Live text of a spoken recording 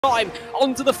time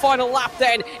onto the final lap.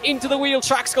 Then into the wheel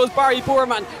tracks goes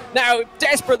Boroumand. Now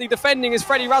desperately defending is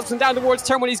Frederik Rasmussen down towards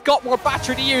turn 1. He's got more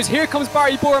battery to use. Here comes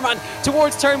Boroumand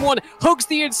towards turn 1, hugs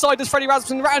the inside, does Frederik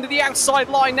Rasmussen round to the outside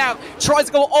line now, tries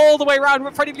to go all the way around,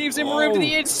 but Frederik leaves him room to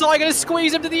the inside, going to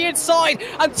squeeze him to the inside,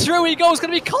 and through he goes.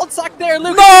 Going to be contact there.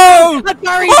 Look, and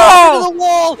Bari's into the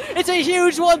wall. It's a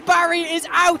huge one. Bari is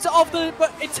out of the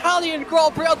Italian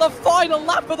Grand Prix on the final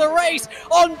lap of the race.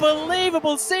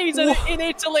 Unbelievable season in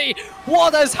Italy.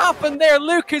 What has happened there?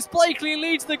 Lucas Blakeley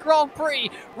leads the Grand Prix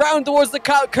round towards the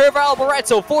curve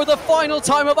Alboreto for the final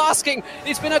time of asking.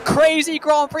 It's been a crazy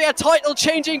Grand Prix, a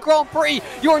title-changing Grand Prix.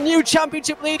 Your new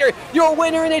championship leader, your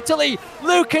winner in Italy,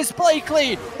 Lucas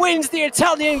Blakeley, wins the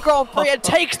Italian Grand Prix and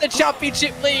takes the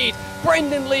championship lead.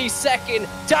 Brendan Lee second,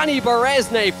 Danny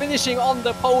Beresne finishing on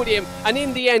the podium, and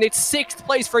in the end it's 6th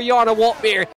place for Jarno Wattmeer.